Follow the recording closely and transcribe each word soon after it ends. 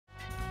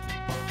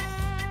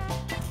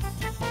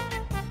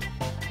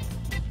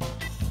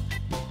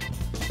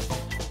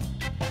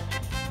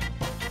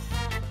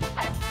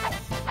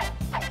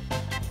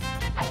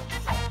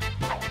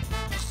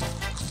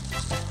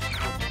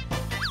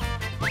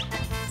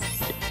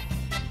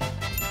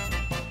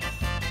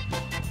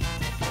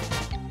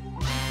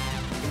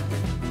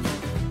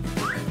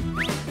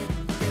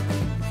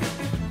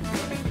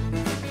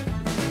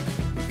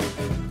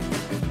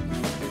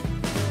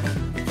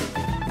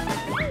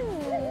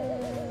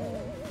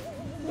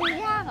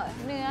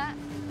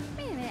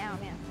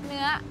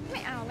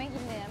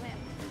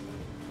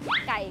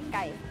ไ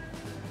ก่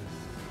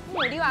ห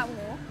มูดีกว่าห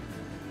มู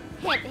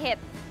เห็ด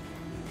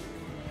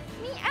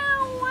ไม่เอา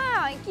อ่ะ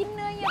กินเ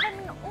นื้อเยอะ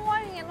มันอ้วน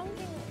อย่างเงี้ยต้อง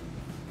กิน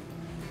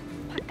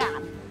ผักกา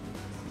ด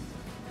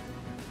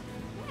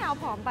ไม่เอา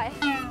ผอมไป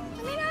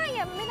ไม่ได้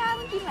อ่ะไม่ได้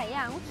ต้องกินหลายอ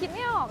ย่างคิดไ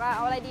ม่ออกอ่ะเอ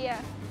าอะไรดีอ่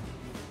ะ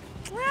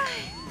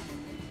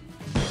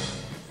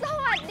ส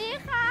วัสดี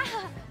ค่ะ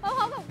มาพ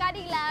บกับการ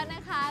อีกแล้วน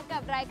ะคะกั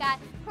บรายการ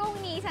พรุ่ง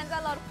นี้ฉันจะ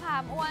ลดควา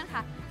มอ้วนค่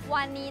ะ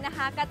วันนี้นะค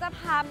ะก็จะพ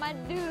ามา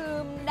ดื่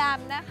มด่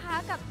ำนะคะ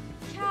กับ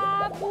ชา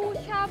บู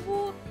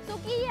ซุ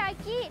กิย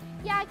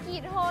ากิ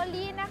โท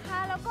รินะคะ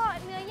แล้วก็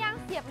เนื้อย่าง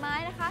เสียบไม้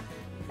นะคะ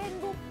เป็น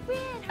บุฟเ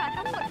ฟ่ต์ค่ะ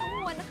ทั้งหมดทั้ง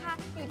มวลนะคะ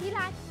อยู่ที่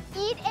ร้าน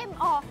Eat M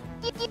O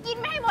กิน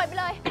ไม่ให้หมดไป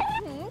เลย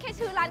แค่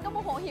ชื่อร้านก็โม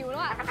โหหิวแล้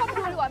วอะเข้าไป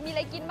ดูดีกว่ามีอะไ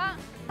รกินบ้าง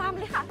ตาม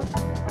เลยค่ะ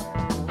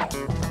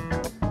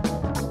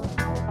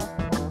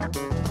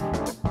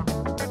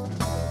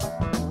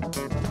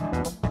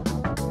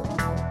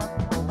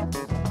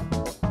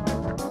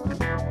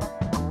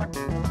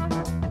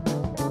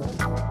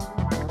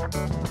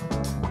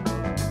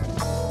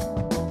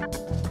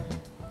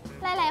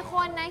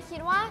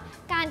คิดว่า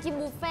การกิน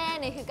บุฟเฟ่ต์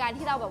เนี่ยคือการ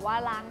ที่เราแบบว่า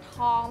ล้าง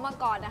ท้องมา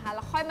ก่อนนะคะแ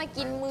ล้วค่อยมา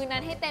กินมื้อนั้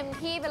นให้เต็ม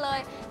ที่ไปเลย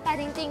แต่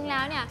จริงๆแล้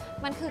วเนี่ย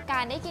มันคือกา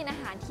รได้กินอา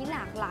หารที่หล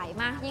ากหลาย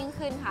มากยิ่ง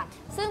ขึ้นค่ะ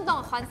ซึ่งตรง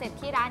กับคอนเซ็ปต์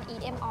ที่ร้าน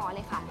Eat M O เล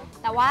ยค่ะ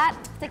แต่ว่า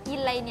จะกิน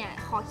อะไรเนี่ย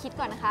ขอคิด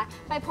ก่อนนะคะ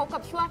ไปพบกั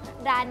บช่วง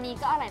ร้านนี้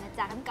ก็อร่อยนะ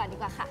จ๊ะกันก่อนดี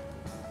กว่าค่ะ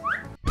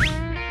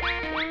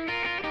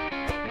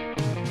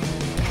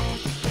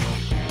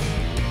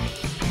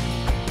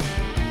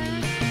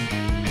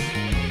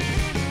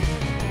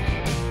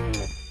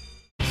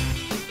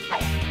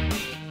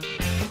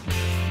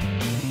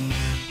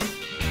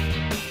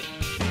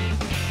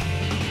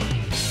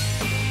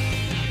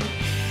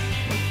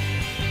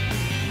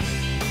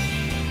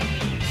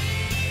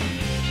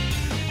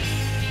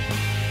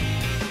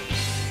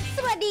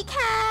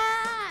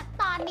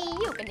ตอนนี้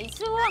อยู่กันใน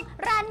ช่วง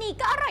ร้านนี้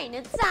ก็อร่อยน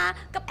ะจ๊ะ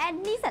กับแอน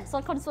นี่แสนส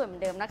นคนสวยเหมือ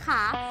นเดิมนะค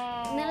ะ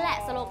นั่นแหละ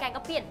สโลแกน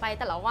ก็เปลี่ยนไป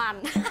แต่ละวัน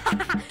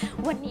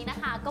วันนี้นะ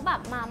คะก็แบ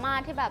บมาม่า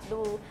ที่แบบ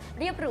ดู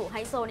เรียบหรูไฮ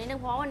โซนิดนึง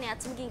เพราะว่าวันนี้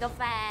ฉันกินกาแ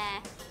ฟ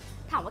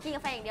ถามว่ากินก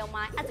าแฟอย่างเดียวไหม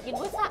อาจจะกิน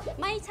บุษะ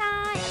ไม่ใช่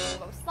อาจจะ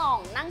แบบส่อง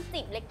นั่ง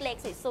จิบเล็ก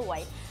ๆสวย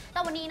ๆแต่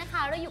วันนี้นะค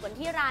ะเราอยู่กัน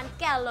ที่ร้าน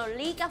แกลเลอ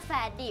รี่กาแฟ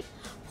ดิบ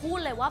พูด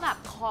เลยว่าแบบ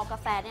คอกา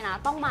แฟเนี่ยนะ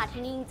ต้องมา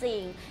ที่นี่จริ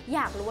งๆอย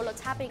ากรู้ว่ารส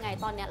ชาติเป็นยังไง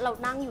ตอนนี้เรา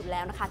นั่งอยู่แล้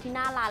วนะคะที่ห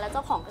น้าร้านแล้วเจ้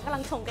าของก็กำลั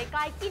งชงใก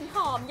ล้ๆกลิ่นห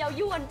อมเย้า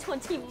ยวนชวน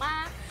ชิมมา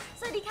ก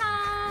สวัสดีค่ะ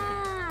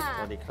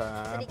สวัสดีครั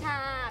บสวัสดีค่ะ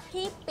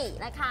พี่ปิ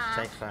นะคะใ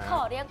ช่ครับข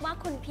อเรียกว่า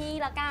คุณพี่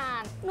ละกั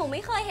นหนูไ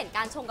ม่เคยเห็นก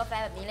ารชงกาแฟ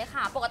แบบนี้เลย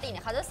ค่ะปกติเ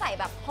นี่ยเขาจะใส่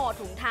แบบห่อ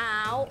ถุงเท้า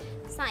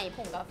ใส่ผ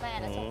งกาแฟ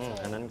แล้วชง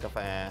อันนั้นกาแฟ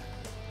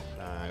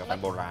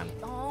โบราณ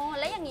อ๋อ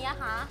แล้วอย่างนี้อะ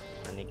คะ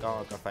อันนี้ก็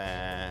กาแฟ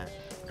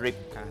ดริป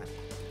ค่ะ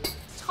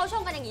เขาช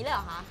งกันอย่างนี้เลยเห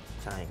รอคะ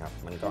ใช่ครับ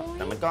แ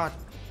ต่มันก็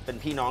เป็น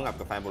พี่น้องกับ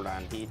กาแฟโบรา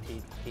ณ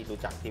ที่รู้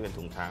จักที่เป็น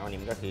ถุงเท้าอันนี้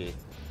มันก็คือ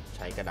ใ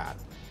ช้กระดาษ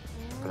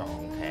กรอ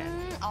งแทน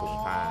ถุง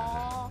ผ้า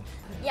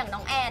อย่างน้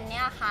องแอนเ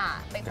นี่ยค่ะ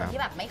เป็นคนที่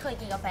แบบไม่เคย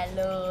กินกาแฟ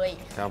เลย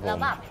แล้ว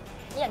แบบ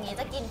อย่างนี้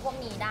จะกินพวก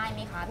นี้ได้ไห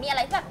มคะมีอะไร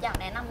ที่แบบอยาก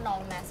แนะนำน้อง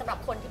ไหมสำหรับ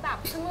คนที่แบบ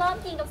เพิ่งเริ่ม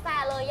กินกาแฟ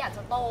เลยอยากจ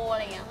ะโตอะไ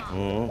รอย่างเงี้ยค่ะ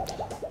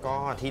ก็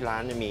ที่ร้า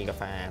นจะมีกา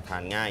แฟทา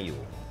นง่ายอยู่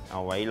เอ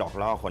าไว้หลอก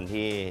ล่อคน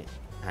ที่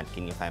หัด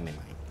กินกาแฟให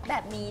ม่ๆแบ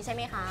บนี้ใช่ไห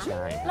มคะใ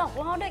ช่หลอก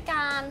ล่อโดยก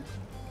าร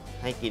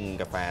ให้กิน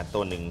กาแฟตั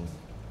วหนึ่ง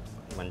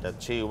มันจะ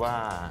ชื่อว่า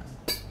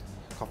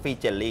Coffee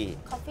Jelly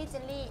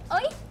เ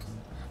อ้ย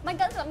มัน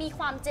ก็จะมีค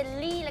วามเจล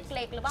ลี่เ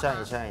ล็กๆหรือเปล่า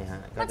ใช่ฮ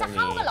ะมันจะเ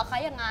ข้ากันเหรอคะ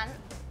อย่างนั้น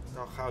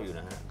ก็เข้าอยู่น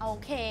ะฮะโอ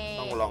เค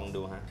ต้องลอง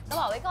ดูฮะก็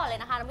บอกไว้ก่อนเลย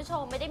นะคะท่านผู้ช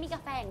มไม่ได้มีกา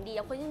แฟอย่างเดีย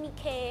วเขายังมี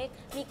เค้ก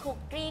มีคุก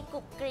กี้กรุ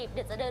บกริบเ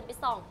ดี๋ยวจะเดินไป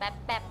ส่องแ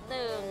ป๊บห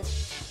นึ่ง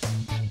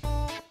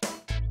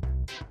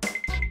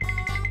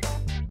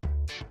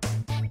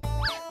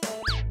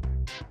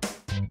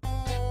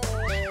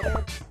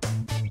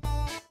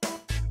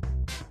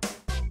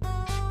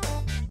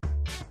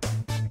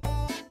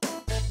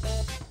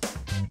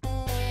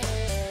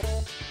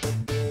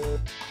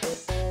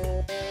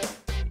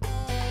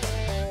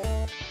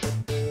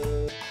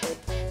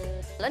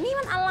แล้วนี่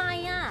มันอะไร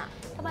อ่ะ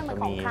ทำไมเหมือน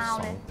ของคาว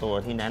เลยตัว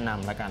ที่แนะน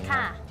ำแล้วกัน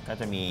ก็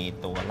จะมี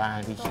ตัวล่าง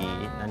ที่ชี้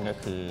นั่นก็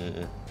คือ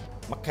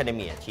มัคคาเดเ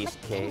มียชีส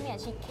เค้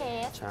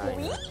กใช่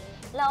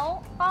แล้ว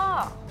ก็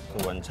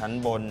ส่วนชั้น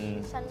บน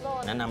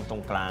แนะนำตร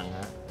งกลาง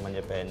ฮะมันจ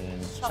ะเป็น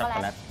ช็อกโก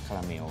แลตคาร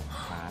าเมล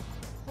ครับ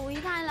อุ้ย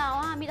ได้แล้ว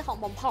อ่ะมีแต่ของ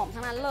ผอมๆ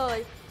ทั้งนั้นเลย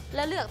แ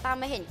ล้วเลือกตาม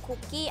มาเห็นคุก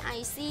กี้ไอ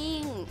ซิ่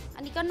งอั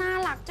นนี้ก็น่า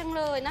รักจังเ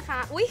ลยนะคะ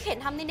อุ้ยเห็น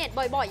ทำในเน็ต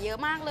บ่อยๆเยอะ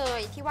มากเลย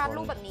ที่วาด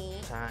รูปแบบนี้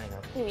ใช่ครั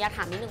บหนูอยากถ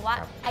ามนิดนึงว่า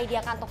ไอเดีย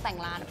การตกแต่ง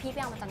ร้านพี่ไป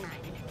เอามาจากไหน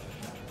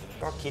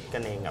ก็คิดกั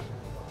นเองกับ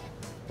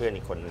เพื่อน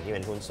อีกคนนึงที่เ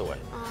ป็นหุ้นส่วน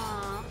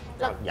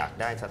อยาก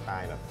ได้สไต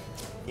ล์แบบ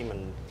ที่มัน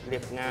เรี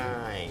ยบง่า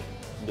ย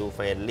ดูเฟ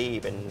รนลี่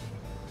เป็น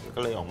ก็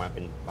เลยออกมาเ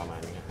ป็นประมา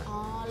ณนี้ครับอ๋อ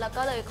แล้ว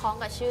ก็เลยคล้อง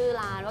กับชื่อ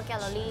ร้านว่าแกล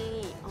เลอรี่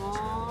อ๋อ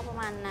ประ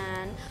มาณนั้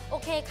นโอ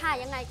เคค่ะ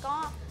ยังไงก็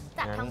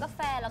จัดทั้งกาแฟ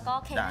แล้วก็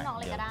เค้กให้น้อง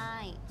เลยก็ได้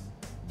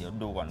เดี๋ยว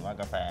ดูก่อนว่า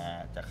กาแฟ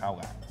จะเข้า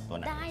กับตัวไ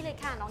หนได้เลย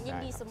ค่ะน้องยิน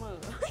ดีเสมอ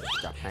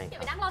จัดให้เดี๋ยว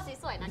ไปนั่งรอ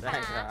สวยๆนะคะ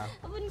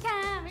ขอบคุณค่ะ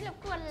ไม่รบ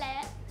กวนแล้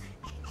ว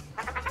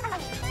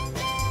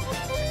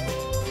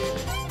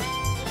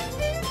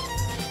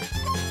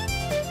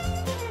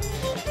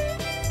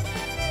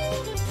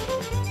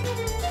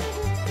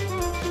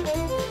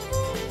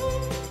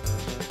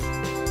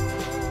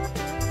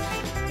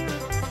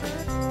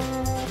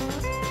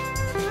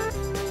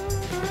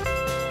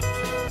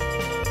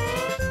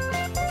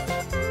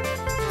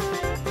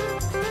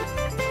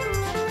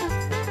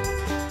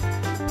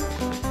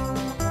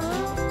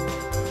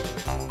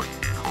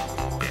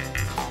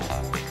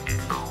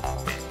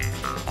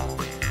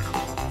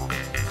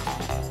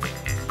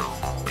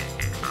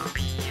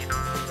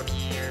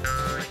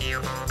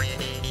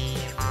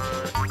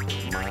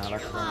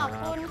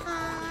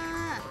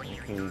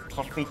คือ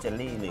Coffee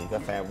Jelly หรือกา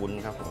แฟวุ้น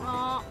ครับผม อ๋อ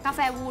กาแฟ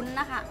วุ้น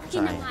นะคะกิ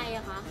นยังไงอ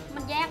ะคะมั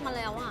นแยกมาแ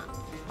ล้วอะ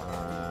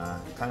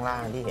ข้างล่า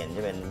งที่เห็นจ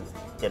ะเป็น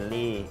เจล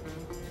ลี่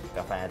ก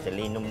าแฟเจล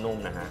ลี่นุ่ม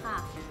ๆนะฮะ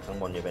ข้าง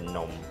บนจะเป็นน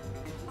ม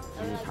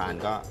ที่ทาน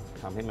ก็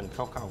ทำให้มันเ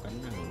ข้าๆกัน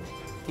นั่ง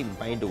ทิ่มไ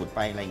ปดูดไป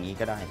อะไรอย่างนี้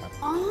ก็ได้ครับ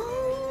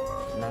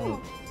นั่ง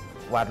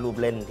วาดรูป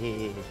เล่นที่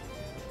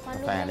กา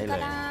แฟได้เล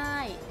ย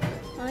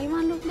เฮ้ยว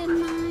าดรูปเล่น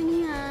มานี่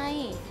ไง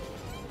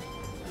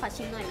ขอ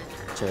ชิมหน่อยนะค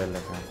ะเชิญเล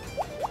ยครับ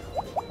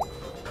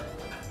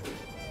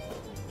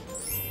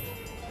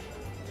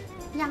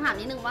อยากถาม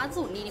นิดนึงว่า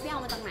สูตรนี้นี่พี่เอา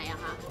มาจากไหนอ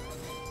ะคะ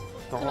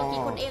คือเราคิด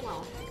คนเองเหรอ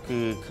คื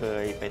อเค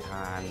ยไปท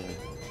าน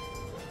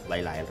ห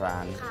ลายๆร้า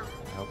น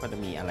เขาก็จะ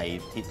มีอะไร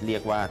ที่เรีย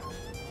กว่า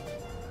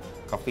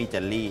Coffee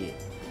Jelly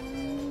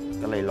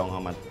ก็เลยลองเอ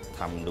ามาท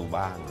ำดู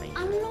บ้างอะไร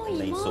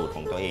ในสูตรข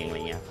องตัวเองอะไร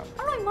เงี้ยครับ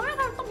อร่อยมาก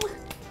ค่ะต้อง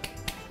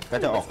ก็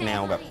จะออกแน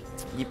วแบบ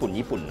ญี่ปุ่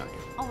นหน่อย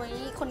เอาไว้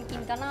คนกิ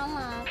นก็น่า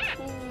รัก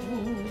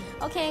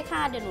โอเคค่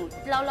ะเดี๋ยวหนู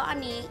แล้วอัน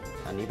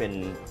นี้เป็น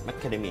แมค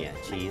คาเดเมีย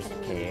ชีส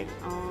เค้ก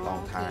ลอง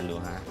ทานดู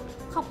ฮะ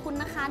ขอบคุณ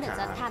นะคะเดี๋ยว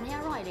จะทานให้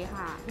อร่อยเลย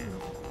ค่ะ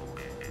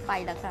ไป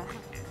แล้วค่ะ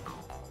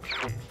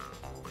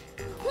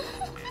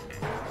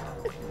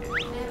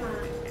แม่มา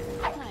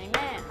ไหนแ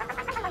ม่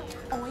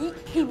โอ้ย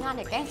ทีมงานอ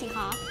ย่าแกล้งสิค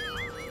ะ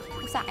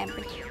อุตส่าห์แอมเ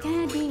ป็นแก้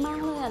ดีมาก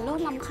เลยอะเลิศ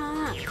ล้ำค่า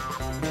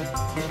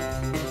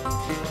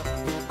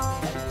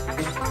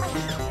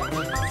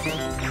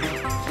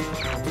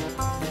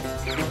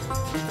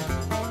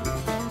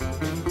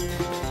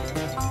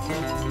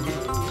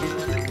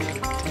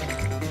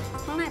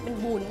ข้างในเป็น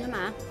วุ้นใช่ไหม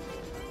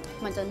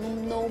มันจะ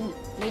นุ่ม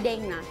ๆไม่เด้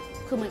งนะ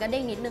คือมันก็เด้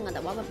งนิดนึงอะแ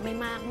ต่ว่าแบบไม่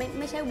มาก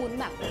ไม่ใช่วุ้น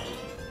แบบ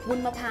วุ้น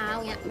มะพร้าว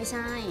เงี้ยไม่ใ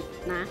ช่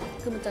นะ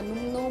คือมันจะ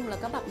นุ่มๆแล้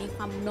วก็แบบมีค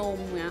วามนม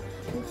เงี้ย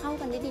มันเข้า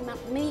กันได้ดีมาก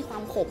ไม่มีควา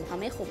มขมค่ะ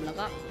ไม่ขมแล้ว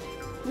ก็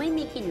ไม่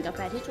มีกลิ่นกาแฟ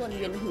ที่ชวนเ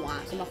วียนหัว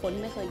สำหรับคน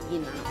ที่ไม่เคยกิ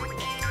นนะ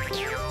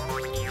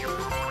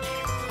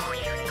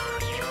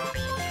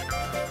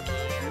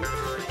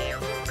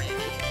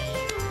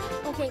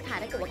โอเคค่ะ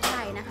ถ้าเกิดว่าใคร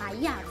นะคะ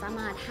อยากจะ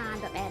มาทาน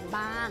แบบแอน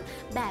บ้าง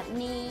แบบ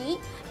นี้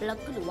แล้ว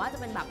หรือว่าจะ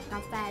เป็นแบบกา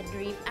แฟด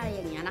ริปอะไรอ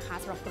ย่างเงี้ยนะคะ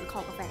สำหรับคนค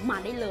อกาแฟมา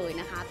ได้เลย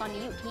นะคะตอน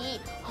นี้อยู่ที่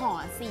หอ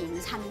ศิล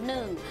ป์ชั้น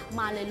 1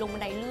มาเลยลงบั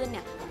นไดเลื่อนเ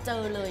นี่ยเจ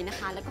อเลยนะ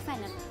คะแล้วกาแฟ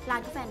เนี่ยร้า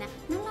นกาแฟเนี่ย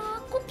น่ารั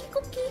กกุ๊ก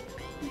กิ๊ก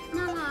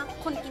น่ารัก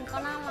คนกินก็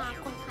น่ารัก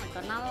คนขาย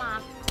ก็น่ารั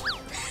ก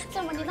ส่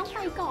วนวันนี้ต้องไป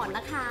ก่อนน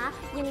ะคะ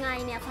ยังไง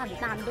เนี่ยฝากติด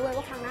ตามด้วย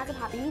ว่าครั้งหน้าจะพ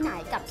าไปที่ไหน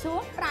กับช่ว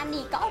งร้าน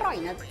นี้ก็อร่อย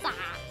นะจ๊ะ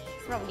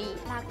สำหรับวันนี้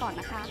ลาก่อน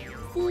นะคะ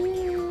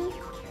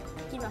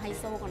กินแบบไฮ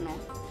โซก่อนเนาะ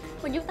เ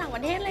หมือนอยู่ต่างปร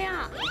ะเทศเลยอ่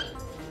ะ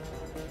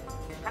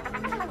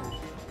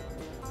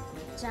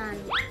จาน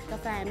กา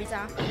แฟไหม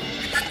จ๊ะ